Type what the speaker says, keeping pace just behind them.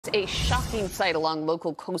A shocking sight along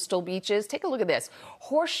local coastal beaches. Take a look at this.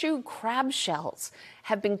 Horseshoe crab shells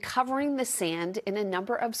have been covering the sand in a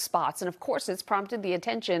number of spots. And of course, it's prompted the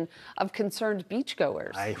attention of concerned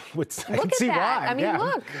beachgoers. I can see why. I mean,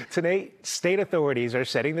 look. Today, state authorities are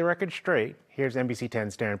setting the record straight. Here's NBC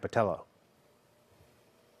 10's Darren Patello.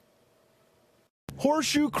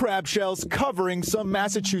 Horseshoe crab shells covering some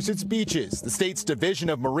Massachusetts beaches. The state's Division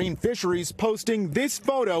of Marine Fisheries posting this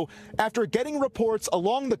photo after getting reports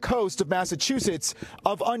along the coast of Massachusetts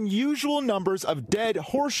of unusual numbers of dead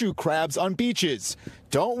horseshoe crabs on beaches.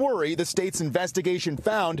 Don't worry, the state's investigation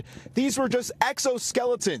found these were just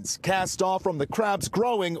exoskeletons cast off from the crabs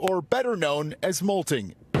growing, or better known as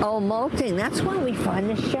molting. Oh, molting, that's why we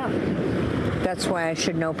find the shell. That's why I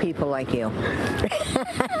should know people like you.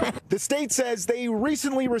 The state says they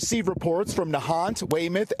recently received reports from Nahant,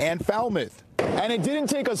 Weymouth, and Falmouth. And it didn't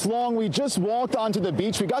take us long. We just walked onto the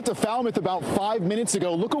beach. We got to Falmouth about 5 minutes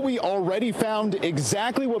ago. Look what we already found,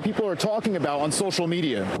 exactly what people are talking about on social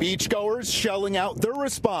media. Beachgoers shelling out their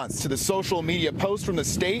response to the social media post from the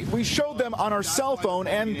state. We showed them on our cell phone,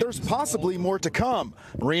 and there's possibly more to come.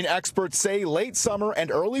 Marine experts say late summer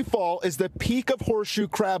and early fall is the peak of horseshoe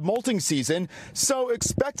crab molting season, so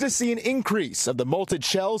expect to see an increase of the molted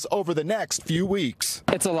shells over the next few weeks.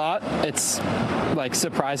 It's a lot. It's like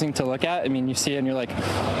surprising to look at. I mean, you see it and you're like,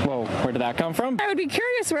 whoa, where did that come from? I would be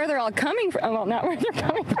curious where they're all coming from. Well, not where they're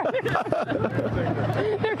coming from.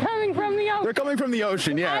 They're coming from the ocean. They're coming from the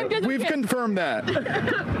ocean, yeah. We've confirmed that.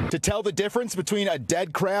 To tell the difference between a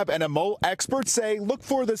dead crab and a molt, experts say look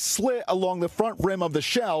for the slit along the front rim of the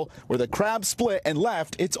shell where the crab split and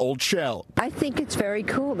left its old shell. I think it's very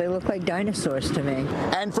cool. They look like dinosaurs to me.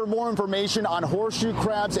 And for more information on horseshoe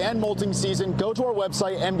crabs and molting season, go to our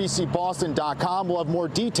website, NBCBoston.com. We'll have more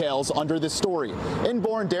details under this story. In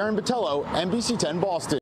Bourne, Darren Patello, NBC 10 Boston.